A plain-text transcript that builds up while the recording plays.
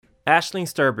Aisling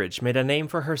Sturbridge made a name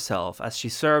for herself as she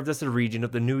served as the regent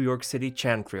of the New York City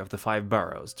Chantry of the Five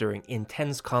Boroughs during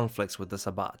intense conflicts with the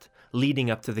Sabbat,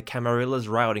 leading up to the Camarilla's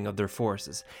routing of their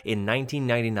forces in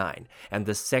 1999 and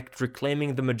the sect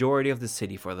reclaiming the majority of the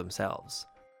city for themselves.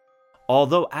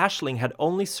 Although Aisling had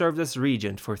only served as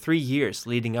regent for 3 years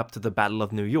leading up to the Battle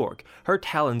of New York, her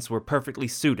talents were perfectly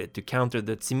suited to counter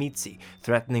the Tsimitsi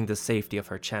threatening the safety of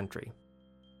her chantry.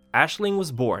 Aisling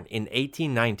was born in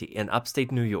 1890 in upstate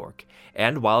New York,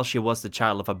 and while she was the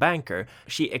child of a banker,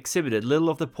 she exhibited little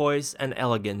of the poise and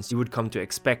elegance you would come to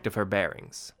expect of her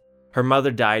bearings. Her mother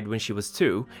died when she was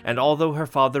 2, and although her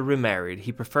father remarried,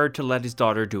 he preferred to let his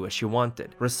daughter do as she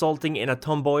wanted, resulting in a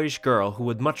tomboyish girl who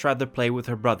would much rather play with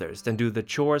her brothers than do the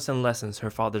chores and lessons her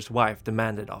father's wife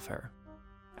demanded of her.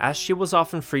 As she was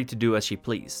often free to do as she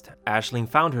pleased, Aisling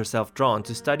found herself drawn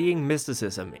to studying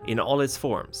mysticism in all its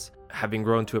forms. Having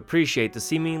grown to appreciate the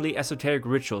seemingly esoteric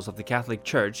rituals of the Catholic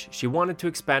Church, she wanted to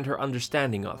expand her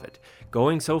understanding of it,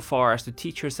 going so far as to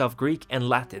teach herself Greek and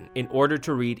Latin in order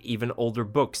to read even older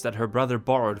books that her brother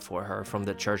borrowed for her from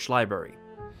the church library.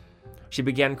 She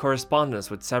began correspondence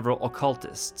with several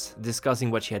occultists, discussing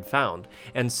what she had found,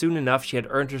 and soon enough she had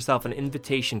earned herself an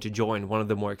invitation to join one of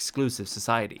the more exclusive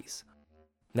societies.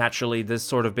 Naturally, this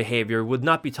sort of behavior would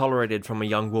not be tolerated from a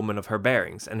young woman of her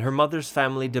bearings, and her mother's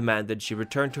family demanded she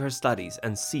return to her studies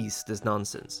and cease this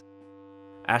nonsense.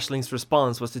 Aisling's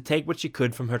response was to take what she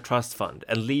could from her trust fund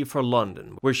and leave for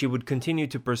London, where she would continue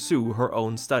to pursue her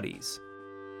own studies.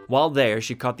 While there,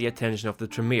 she caught the attention of the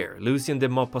Tremere, Lucien de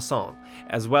Maupassant,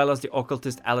 as well as the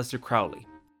occultist Aleister Crowley.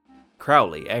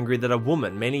 Crowley, angry that a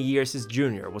woman many years his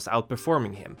junior was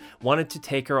outperforming him, wanted to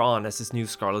take her on as his new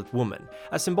Scarlet Woman,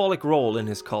 a symbolic role in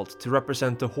his cult to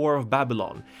represent the whore of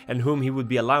Babylon, and whom he would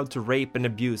be allowed to rape and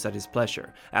abuse at his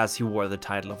pleasure, as he wore the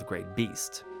title of Great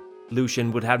Beast.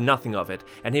 Lucien would have nothing of it,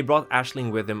 and he brought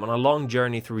Aisling with him on a long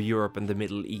journey through Europe and the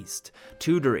Middle East,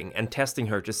 tutoring and testing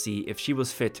her to see if she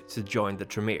was fit to join the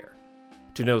Tremere.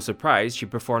 To no surprise, she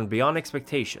performed beyond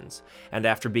expectations, and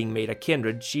after being made a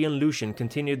kindred, she and Lucien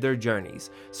continued their journeys,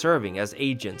 serving as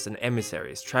agents and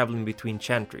emissaries traveling between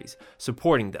chantries,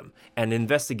 supporting them, and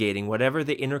investigating whatever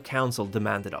the inner council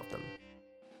demanded of them.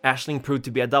 Aisling proved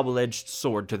to be a double-edged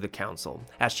sword to the council,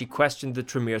 as she questioned the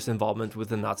Tremere's involvement with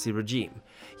the Nazi regime,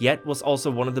 yet was also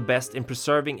one of the best in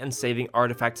preserving and saving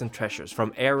artifacts and treasures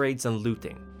from air raids and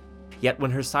looting. Yet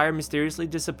when her sire mysteriously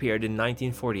disappeared in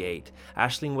 1948,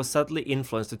 Aisling was subtly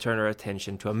influenced to turn her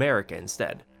attention to America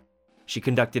instead. She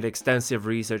conducted extensive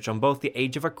research on both the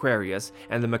Age of Aquarius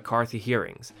and the McCarthy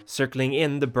hearings, circling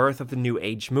in the birth of the New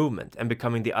Age movement and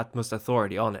becoming the utmost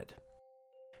authority on it.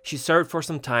 She served for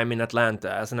some time in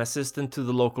Atlanta as an assistant to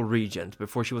the local regent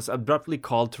before she was abruptly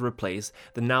called to replace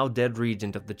the now dead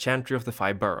regent of the Chantry of the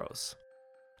Five Boroughs.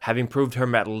 Having proved her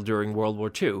mettle during World War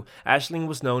II, Aisling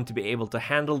was known to be able to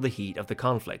handle the heat of the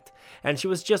conflict, and she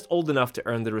was just old enough to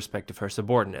earn the respect of her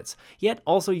subordinates, yet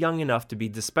also young enough to be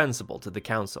dispensable to the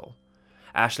council.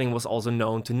 Aisling was also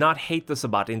known to not hate the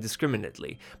Sabbat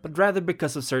indiscriminately, but rather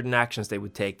because of certain actions they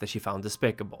would take that she found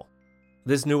despicable.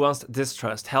 This nuanced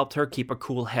distrust helped her keep a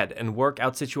cool head and work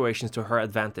out situations to her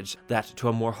advantage that to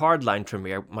a more hardline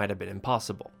Tremere might have been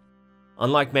impossible.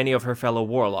 Unlike many of her fellow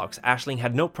warlocks, Aisling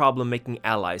had no problem making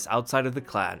allies outside of the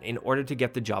clan in order to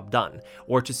get the job done,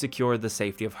 or to secure the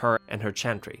safety of her and her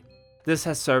chantry. This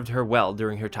has served her well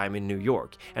during her time in New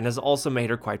York, and has also made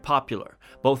her quite popular,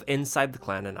 both inside the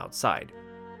clan and outside.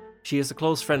 She is a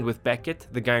close friend with Beckett,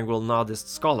 the Gangrel Nodist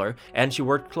scholar, and she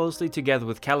worked closely together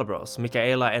with Calabros,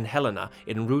 Michaela, and Helena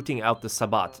in rooting out the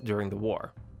Sabbat during the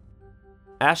war.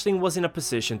 Aisling was in a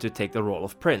position to take the role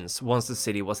of prince once the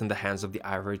city was in the hands of the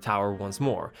Ivory Tower once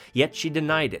more, yet she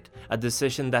denied it, a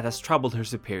decision that has troubled her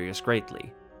superiors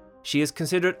greatly. She is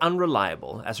considered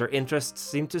unreliable, as her interests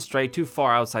seem to stray too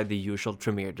far outside the usual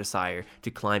Tremere desire to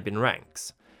climb in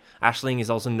ranks. Aisling is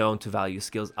also known to value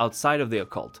skills outside of the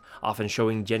occult, often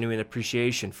showing genuine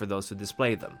appreciation for those who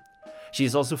display them. She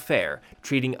is also fair,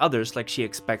 treating others like she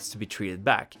expects to be treated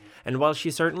back, and while she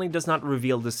certainly does not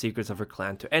reveal the secrets of her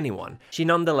clan to anyone, she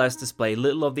nonetheless displays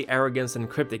little of the arrogance and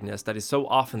crypticness that is so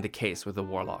often the case with the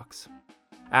warlocks.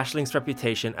 Aisling's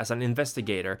reputation as an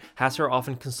investigator has her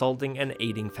often consulting and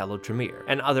aiding fellow Tremere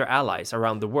and other allies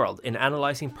around the world in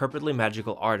analyzing purportedly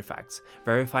magical artifacts,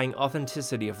 verifying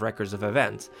authenticity of records of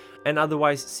events, and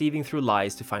otherwise sieving through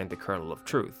lies to find the kernel of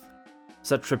truth.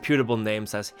 Such reputable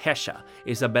names as Hesha,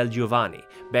 Isabel Giovanni,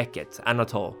 Beckett,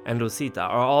 Anatole, and Rosita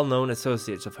are all known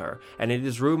associates of her, and it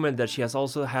is rumored that she has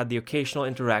also had the occasional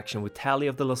interaction with Tali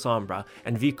of the La Sombra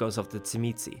and Vikos of the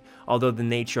Tsimitsi, although the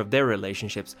nature of their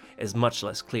relationships is much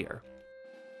less clear.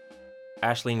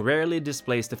 Aisling rarely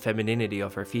displays the femininity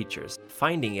of her features,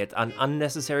 finding it an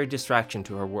unnecessary distraction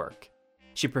to her work.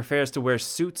 She prefers to wear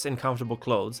suits and comfortable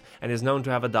clothes, and is known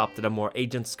to have adopted a more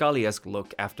Agent Scully-esque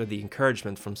look after the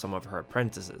encouragement from some of her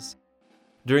apprentices.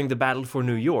 During the battle for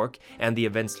New York, and the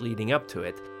events leading up to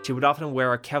it, she would often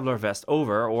wear a Kevlar vest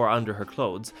over or under her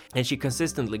clothes, and she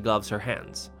consistently gloves her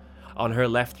hands. On her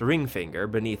left ring finger,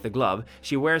 beneath the glove,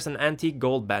 she wears an antique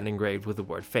gold band engraved with the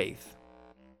word Faith.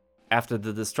 After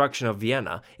the destruction of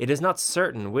Vienna, it is not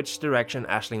certain which direction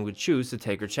Aisling would choose to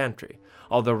take her chantry,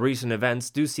 although recent events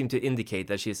do seem to indicate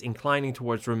that she is inclining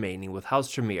towards remaining with House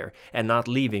Tremere and not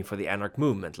leaving for the Anarch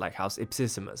movement like House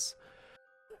Ipsissimus.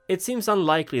 It seems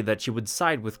unlikely that she would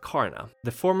side with Karna,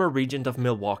 the former regent of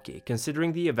Milwaukee,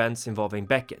 considering the events involving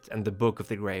Beckett and the Book of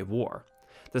the Grave War,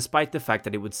 despite the fact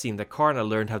that it would seem that Karna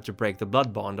learned how to break the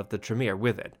blood bond of the Tremere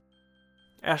with it.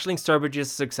 Aisling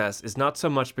Sturbridge's success is not so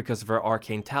much because of her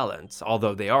arcane talents,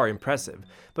 although they are impressive,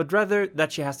 but rather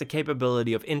that she has the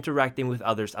capability of interacting with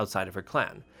others outside of her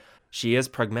clan. She is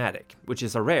pragmatic, which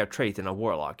is a rare trait in a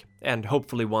warlock, and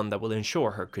hopefully one that will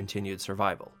ensure her continued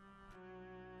survival.